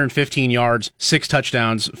 915 yards, 6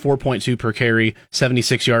 touchdowns, 4.2 per carry,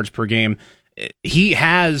 76 yards per game. He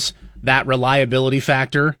has that reliability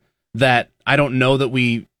factor that I don't know that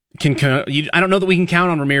we can count on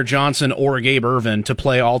Rahmir Johnson or Gabe Ervin to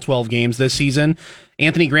play all 12 games this season.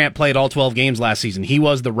 Anthony Grant played all 12 games last season. He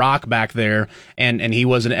was the rock back there, and he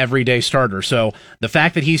was an everyday starter. So the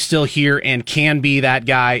fact that he's still here and can be that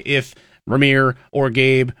guy if Rahmir or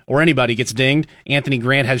Gabe or anybody gets dinged, Anthony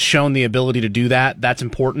Grant has shown the ability to do that. That's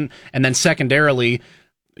important. And then secondarily,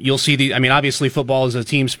 you'll see obviously football is a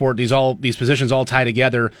team sport. These positions all tie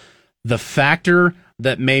together. The factor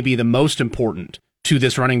that may be the most important to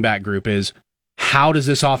this running back group is how does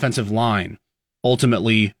this offensive line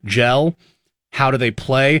ultimately gel? How do they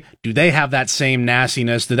play? Do they have that same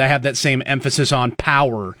nastiness? Do they have that same emphasis on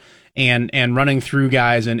power and running through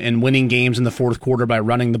guys and winning games in the fourth quarter by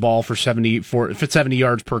running the ball for 70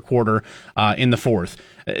 yards per quarter in the fourth?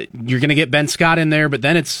 You're going to get Ben Scott in there, but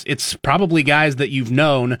then it's probably guys that you've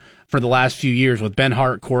known for the last few years with Ben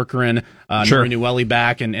Hart, Corcoran, Nuri Nweli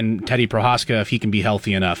back, and Teddy Prohaska if he can be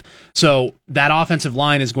healthy enough. So that offensive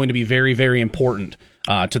line is going to be very, very important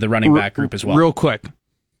to the running back group as well. Real quick,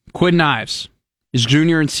 Quinn Knives, his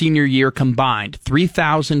junior and senior year combined,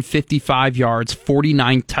 3,055 yards,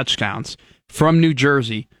 49 touchdowns from New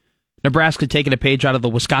Jersey. Nebraska taking a page out of the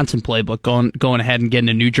Wisconsin playbook, going ahead and getting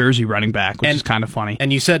a New Jersey running back, which is kind of funny.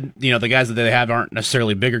 And you said, the guys that they have aren't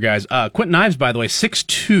necessarily bigger guys. Quentin Ives, by the way,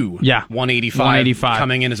 6'2", 185,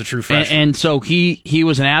 coming in as a true freshman. And so he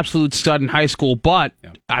was an absolute stud in high school, but,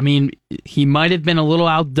 he might have been a little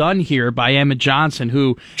outdone here by Emmett Johnson,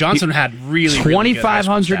 who... Johnson had really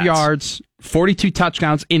 2,500 yards, 42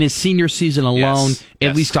 touchdowns in his senior season alone,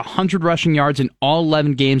 at least 100 rushing yards in all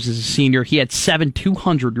 11 games as a senior. He had 7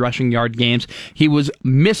 200 rushing yard games. He was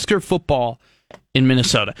Mr. Football in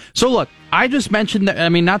Minnesota. So look, I just mentioned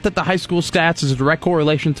that, not that the high school stats is a direct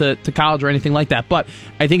correlation to college or anything like that, but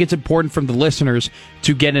I think it's important from the listeners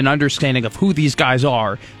to get an understanding of who these guys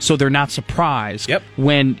are so they're not surprised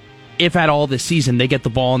when, if at all this season, they get the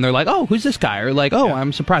ball and they're like, oh, who's this guy? Or like,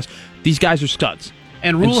 I'm surprised. These guys are studs.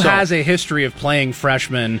 And Rule has a history of playing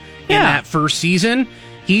freshmen in that first season.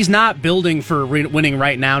 he's not building for winning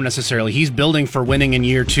right now necessarily. He's building for winning in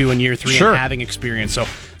year 2 and year 3 and having experience. So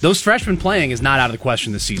those freshmen playing is not out of the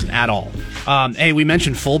question this season at all. Hey, we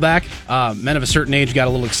mentioned fullback. Men of a certain age got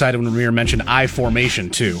a little excited when Rahmir mentioned I formation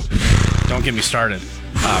too. Don't get me started.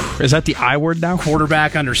 Is that the I word now?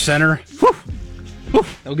 Quarterback under center.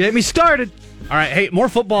 Don't get me started. All right, hey, more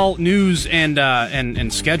football news and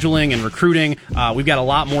scheduling and recruiting. We've got a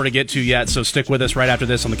lot more to get to yet, so stick with us right after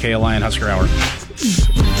this on the KLIN Husker Hour.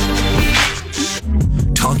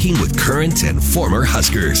 Talking with current and former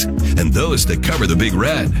Huskers and those that cover the Big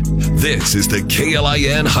Red. This is the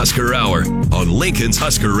KLIN Husker Hour on Lincoln's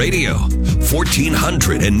Husker Radio,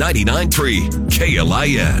 1499.3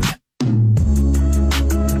 KLIN.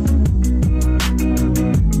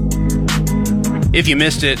 If you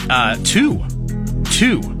missed it, two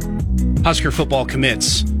Husker football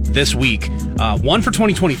commits this week. One for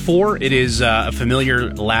 2024. It is a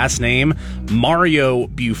familiar last name, Mario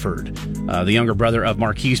Buford, the younger brother of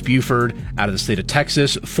Marquise Buford out of the state of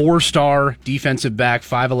Texas. 4-star defensive back,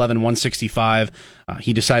 5'11", 165.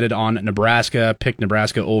 He decided on Nebraska, picked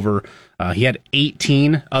Nebraska over. He had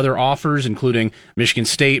 18 other offers, including Michigan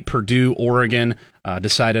State, Purdue, Oregon.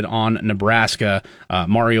 Decided on Nebraska.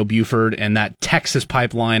 Mario Buford, and that Texas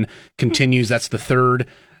pipeline continues. That's the third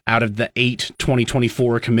out of the 8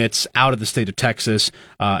 2024 commits out of the state of Texas.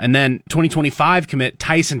 And then 2025 commit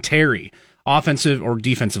Tyson Terry, offensive or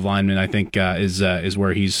defensive lineman, I think is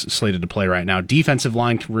where he's slated to play right now. Defensive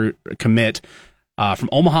line commit from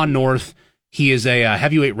Omaha North. He is a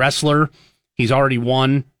heavyweight wrestler. He's already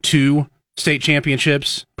won 2 state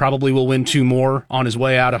championships, probably will win 2 more on his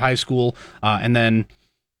way out of high school, and then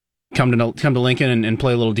come to Lincoln and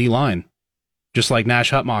play a little D-line. Just like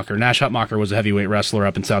Nash Hutmacher. Nash Hutmacher was a heavyweight wrestler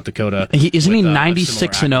up in South Dakota. Isn't he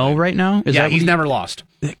 96-0 right now? Yeah, he's never lost.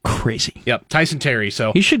 Crazy. Yep, Tyson Terry.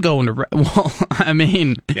 So he should go into. Well, I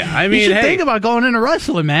mean, you should think about going into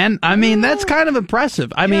wrestling, man. I mean, that's kind of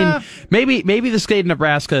impressive. I mean, maybe the state of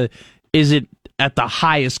Nebraska isn't at the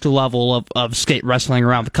highest level of skate wrestling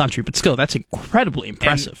around the country, but still, that's incredibly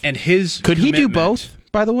impressive. And his could he do both?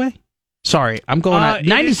 By the way. Sorry, I'm going at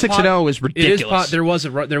 96-0 is ridiculous. There was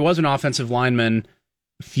an offensive lineman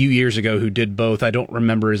a few years ago who did both. I don't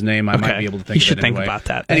remember his name. I might be able to think of it. You should think anyway. about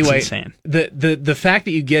that. That's anyway, insane. The fact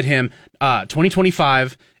that you get him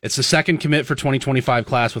 2025, it's the second commit for 2025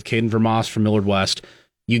 class with Caden Vermoss from Millard West.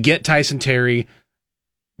 You get Tyson Terry.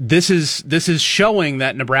 This is showing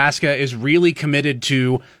that Nebraska is really committed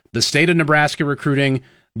to the state of Nebraska recruiting,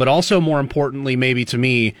 but also more importantly, maybe to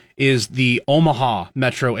me, is the Omaha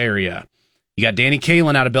metro area. You got Danny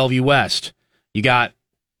Kalin out of Bellevue West. You got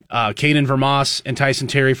Caden Vermoss and Tyson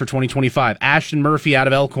Terry for 2025. Ashton Murphy out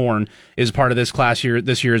of Elkhorn is part of this class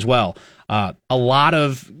this year as well. A lot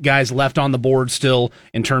of guys left on the board still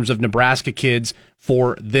in terms of Nebraska kids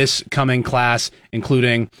for this coming class,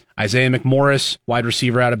 including Isaiah McMorris, wide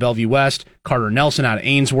receiver out of Bellevue West, Carter Nelson out of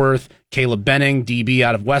Ainsworth, Caleb Benning, DB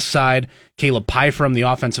out of Westside, Caleb Pyfrom, the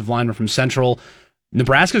offensive lineman from Central.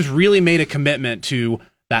 Nebraska's really made a commitment to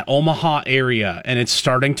that Omaha area, and it's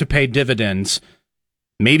starting to pay dividends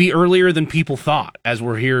maybe earlier than people thought, as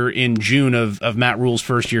we're here in June of Matt Rule's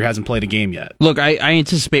first year, hasn't played a game yet. Look, I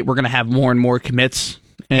anticipate we're going to have more and more commits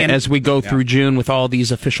as we go through June with all these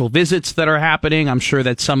official visits that are happening. I'm sure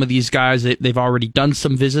that some of these guys, they've already done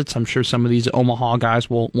some visits. I'm sure some of these Omaha guys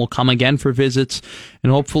will come again for visits,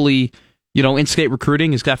 and hopefully, in-state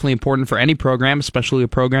recruiting is definitely important for any program, especially a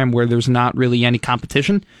program where there's not really any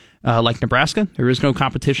competition. Like Nebraska. There is no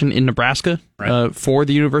competition in Nebraska for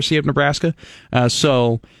the University of Nebraska.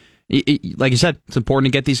 So, like you said, it's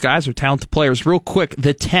important to get these guys. They're talented players. Real quick,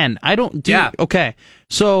 the 10. Okay,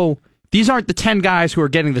 so these aren't the 10 guys who are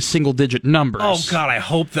getting the single-digit numbers. Oh, God, I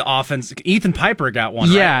hope the offense... Ethan Piper got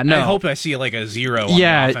one, right? No. I hope I see like a 0 on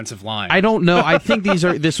the offensive line. I don't know. I think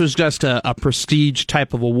this was just a prestige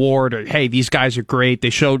type of award, or, hey, these guys are great. They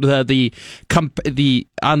showed there's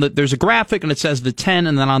a graphic, and it says the 10,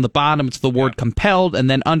 and then on the bottom, it's the word compelled, and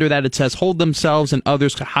then under that, it says hold themselves and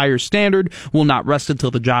others to higher standard, will not rest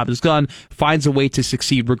until the job is done, finds a way to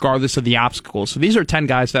succeed regardless of the obstacles. So these are 10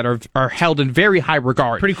 guys that are held in very high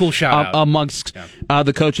regard. Pretty cool shout. Amongst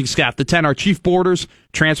the coaching staff. The 10 are Chief Borders,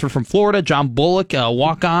 transfer from Florida, John Bullock,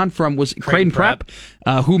 walk-on from Creighton Prep,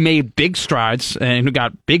 who made big strides and who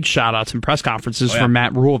got big shout-outs in press conferences from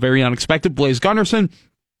Matt Rule, very unexpected. Blaze Gunnarsson,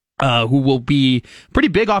 who will be pretty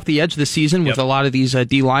big off the edge this season with a lot of these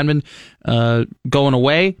D linemen going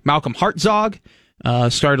away. Malcolm Hartzog,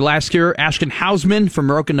 started last year. Ashton Hausman from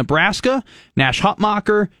Maroka, Nebraska. Nash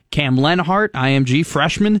Hutmacher, Cam Lenhart, IMG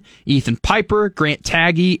freshman. Ethan Piper, Grant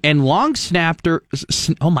Taggy, and long snapper.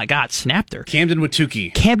 Oh my God, Snapter. Camden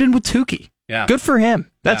Watuki. Camden Watuki. Yeah. Good for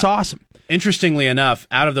him. That's awesome. Interestingly enough,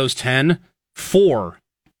 out of those 10, 4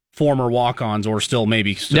 former walk-ons or still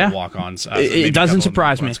walk-ons. It doesn't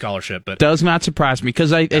surprise me. Scholarship, but does not surprise me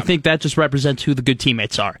because I think that just represents who the good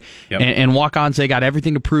teammates are. Yep. And walk-ons, they got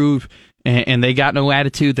everything to prove, and they got no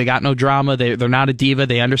attitude, they got no drama. They're not a diva.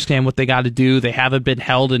 They understand what they got to do. They haven't been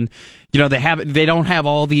held, and they don't have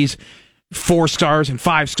all these 4 stars and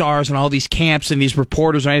 5 stars and all these camps and these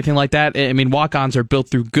reporters or anything like that. I mean, walk-ons are built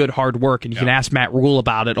through good hard work, and you can ask Matt Rule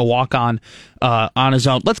about it. A walk-on on his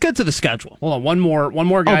own. Let's get to the schedule. Hold on, one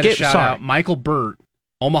more guy to shout out. Michael Burt,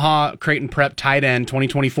 Omaha Creighton Prep tight end,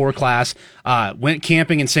 2024 class. Went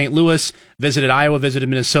camping in St. Louis, visited Iowa, visited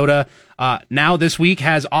Minnesota. Now this week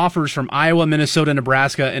has offers from Iowa, Minnesota,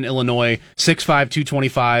 Nebraska, and Illinois. 6'5",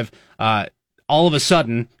 225. All of a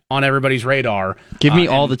sudden, on everybody's radar. Give me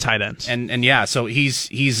all the tight ends. And yeah, so he's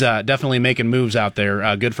definitely making moves out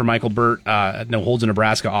there. Good for Michael Burt. No holds a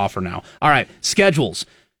Nebraska offer now. All right, schedules.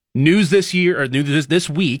 News this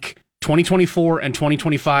week, 2024 and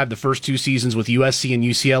 2025, the first 2 seasons with USC and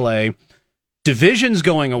UCLA. Divisions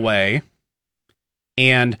going away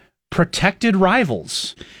and protected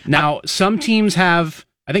rivals. Now, some teams have,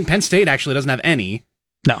 I think Penn State actually doesn't have any.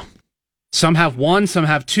 No. Some have 1, some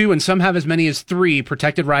have 2, and some have as many as 3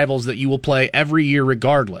 protected rivals that you will play every year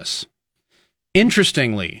regardless.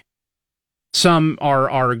 Interestingly, some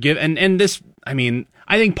are given, and this, I mean,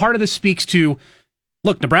 I think part of this speaks to,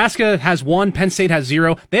 look, Nebraska has 1, Penn State has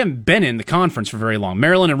 0. They haven't been in the conference for very long.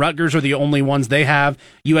 Maryland and Rutgers are the only ones they have.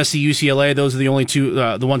 USC, UCLA, those are the only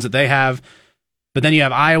 2, the ones that they have. But then you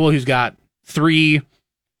have Iowa, who's got 3,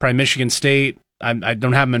 probably Michigan State. I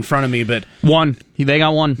don't have them in front of me, but 1. They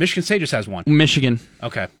got 1. Michigan State just has 1. Michigan.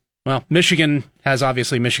 Okay. Well, Michigan has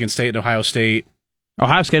obviously Michigan State and Ohio State.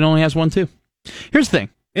 Ohio State only has 1 too. Here's the thing.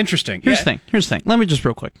 Interesting. Here's the thing. Let me just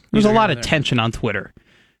real quick. There's a lot of tension on Twitter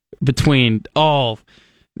between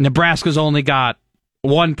Nebraska's only got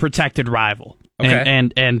 1 protected rival. Okay.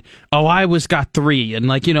 And Iowa's got 3, and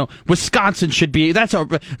Wisconsin should be.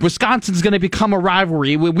 Wisconsin's going to become a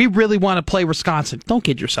rivalry. We really want to play Wisconsin. Don't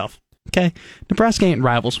kid yourself. Okay, Nebraska ain't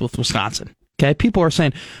rivals with Wisconsin. Okay, people are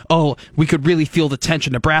saying, we could really feel the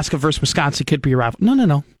tension. Nebraska versus Wisconsin could be a rival. No.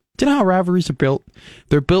 Do you know how rivalries are built?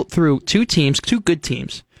 They're built through 2 good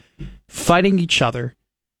teams, fighting each other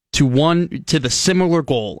to the similar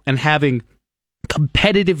goal and having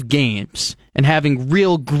competitive games and having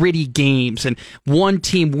real gritty games and one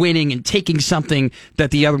team winning and taking something that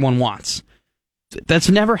the other one wants. That's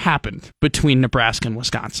never happened between Nebraska and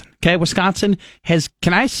Wisconsin. Okay, Wisconsin has,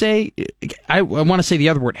 I want to say the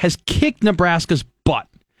other word, has kicked Nebraska's butt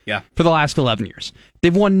for the last 11 years.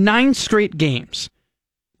 They've won 9 straight games.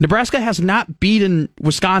 Nebraska has not beaten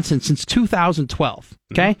Wisconsin since 2012.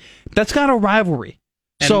 Okay, That's not a rivalry.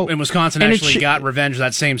 And Wisconsin actually got revenge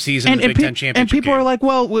that same season in the Big Ten championship. And people are like,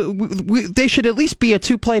 well, they should at least be a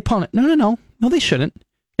 2-play opponent. No, they shouldn't.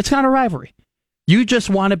 It's not a rivalry. You just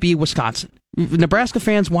want to be Wisconsin. Nebraska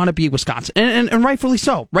fans want to be Wisconsin, and rightfully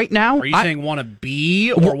so. Right now, are you saying want to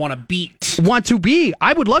be or want to beat? Want to be.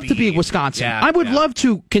 I would love to be Wisconsin. I would love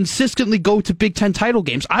to consistently go to Big Ten title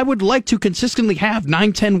games. I would like to consistently have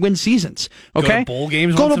 9-10 win seasons. Okay, go to bowl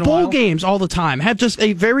games. Go to bowl games all the time. Have just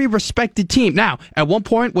a very respected team. Now, at one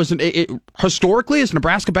point, historically, is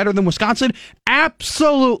Nebraska better than Wisconsin?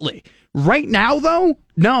 Absolutely. Right now, though,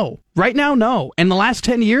 no. Right now, no. In the last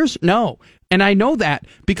 10 years, no. And I know that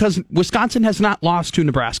because Wisconsin has not lost to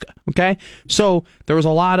Nebraska, okay? So there was a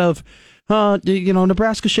lot of,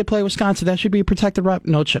 Nebraska should play Wisconsin. That should be a protected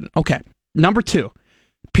rival. No, it shouldn't. Okay. Number 2,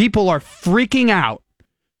 people are freaking out.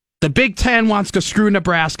 The Big Ten wants to screw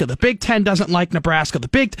Nebraska. The Big Ten doesn't like Nebraska.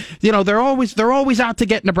 They're always out to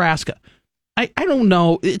get Nebraska. I don't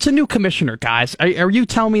know. It's a new commissioner, guys. Are you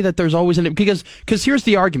telling me that there's always because here's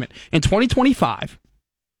the argument. In 2025,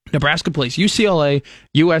 Nebraska plays UCLA,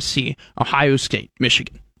 USC, Ohio State,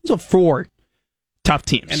 Michigan. Those are 4 tough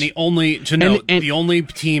teams. And the only the only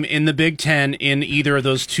team in the Big Ten in either of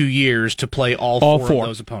those 2 years to play all four of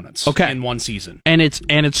those opponents in one season. And it's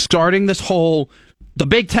starting this whole the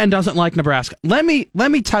Big Ten doesn't like Nebraska. Let me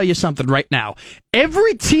tell you something right now.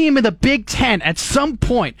 Every team in the Big Ten at some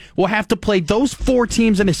point will have to play those 4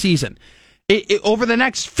 teams in a season. Over the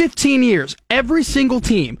next 15 years, every single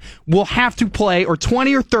team will have to play, or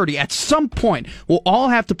 20 or 30, at some point, will all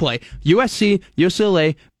have to play USC,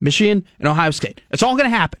 UCLA, Michigan, and Ohio State. It's all going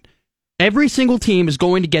to happen. Every single team is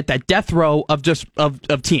going to get that death row of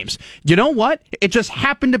teams. You know what? It just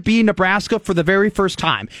happened to be Nebraska for the very first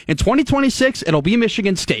time. In 2026, it'll be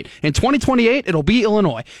Michigan State. In 2028, it'll be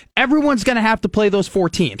Illinois. Everyone's going to have to play those 4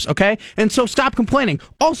 teams, okay? And so stop complaining.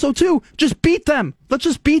 Also, too, just beat them. Let's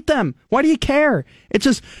just beat them. Why do you care? It's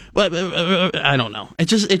just, I don't know.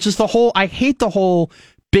 It's just the whole, I hate the whole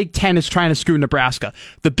Big Ten is trying to screw Nebraska.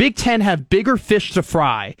 The Big Ten have bigger fish to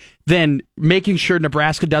fry than making sure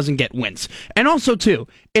Nebraska doesn't get wins. And also, too,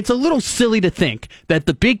 it's a little silly to think that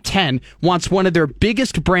the Big Ten wants one of their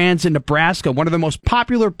biggest brands in Nebraska, one of the most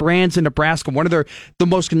popular brands in Nebraska, one of the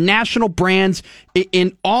most national brands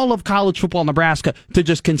in all of college football in Nebraska to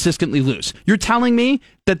just consistently lose. You're telling me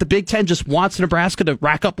that the Big Ten just wants Nebraska to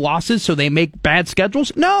rack up losses so they make bad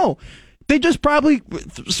schedules? No. They just probably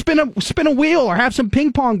spin a wheel or have some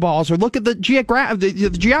ping pong balls or look at the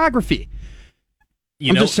geography.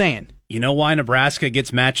 I'm just saying. You know why Nebraska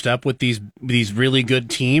gets matched up with these really good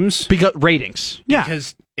teams? Because ratings. Yeah.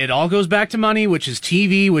 Because it all goes back to money, which is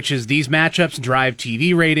TV, which is these matchups drive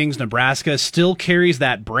TV ratings. Nebraska still carries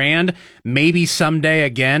that brand. Maybe someday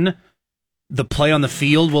again, the play on the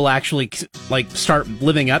field will actually start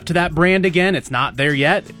living up to that brand again. It's not there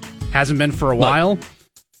yet. Hasn't been for a while.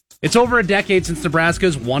 It's over a decade since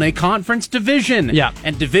Nebraska's won a conference division. Yeah.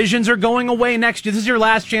 And divisions are going away next year. This is your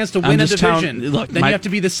last chance to win a division. Then you have to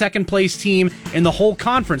be the second place team in the whole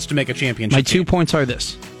conference to make a championship. My 2 points are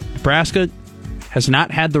this. Nebraska has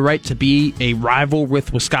not had the right to be a rival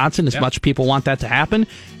with Wisconsin as much people want that to happen.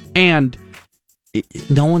 And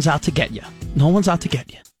no one's out to get you. No one's out to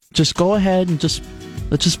get you. Just go ahead and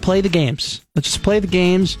let's just play the games. Let's just play the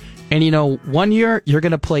games. And, 1 year, you're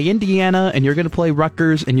going to play Indiana, and you're going to play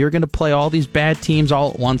Rutgers, and you're going to play all these bad teams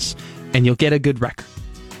all at once, and you'll get a good record.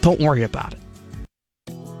 Don't worry about it.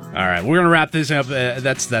 All right, we're going to wrap this up.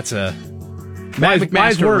 That's a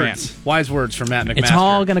wise words. Wise words from Matt McMaster. It's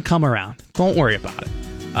all going to come around. Don't worry about it.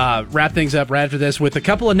 Wrap things up right after this with a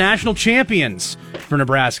couple of national champions for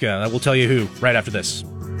Nebraska. We'll tell you who right after this.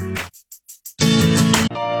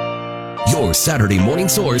 Your Saturday morning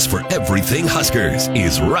source for everything Huskers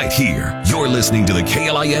is right here. You're listening to the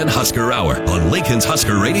KLIN Husker Hour on Lincoln's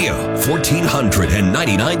Husker Radio,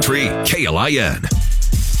 1499.3 KLIN.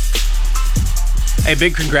 A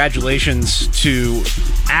big congratulations to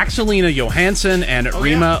Axelina Johansson and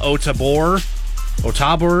Rima Otabor. I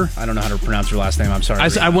don't know how to pronounce her last name. I'm sorry.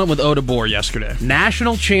 I went with Otabor yesterday.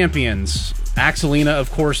 National champions. Axelina,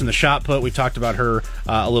 of course, in the shot put. We've talked about her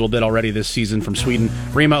a little bit already this season from Sweden.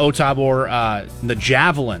 Rima Otabor, the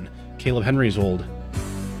javelin, Caleb Henry's old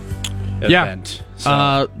event.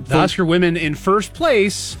 So, the Husker women in first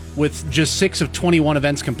place with just 6 of 21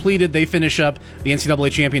 events completed. They finish up the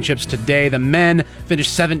NCAA championships today. The men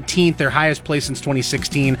finished 17th, their highest place since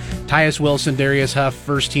 2016. Tyus Wilson, Darius Huff,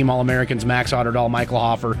 first-team All-Americans. Max Otterdahl, Michael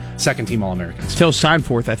Hoffer, second-team All-Americans. Till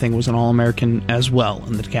Steinforth, I think, was an All-American as well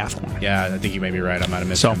in the decathlon. Yeah, I think you may be right. I might have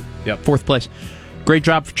missed him. Yep. 4th place. Great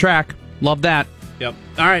job for track. Love that. Yep.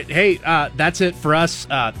 All right. Hey, that's it for us.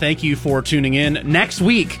 Thank you for tuning in. Next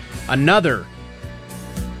week, another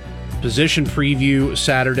position preview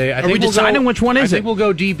Saturday. Are we deciding which one is it? I think we'll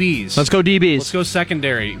go DBs. Let's go DBs. Let's go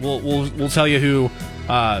secondary. We'll tell you who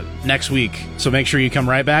next week. So make sure you come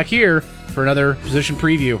right back here for another position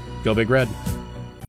preview. Go Big Red.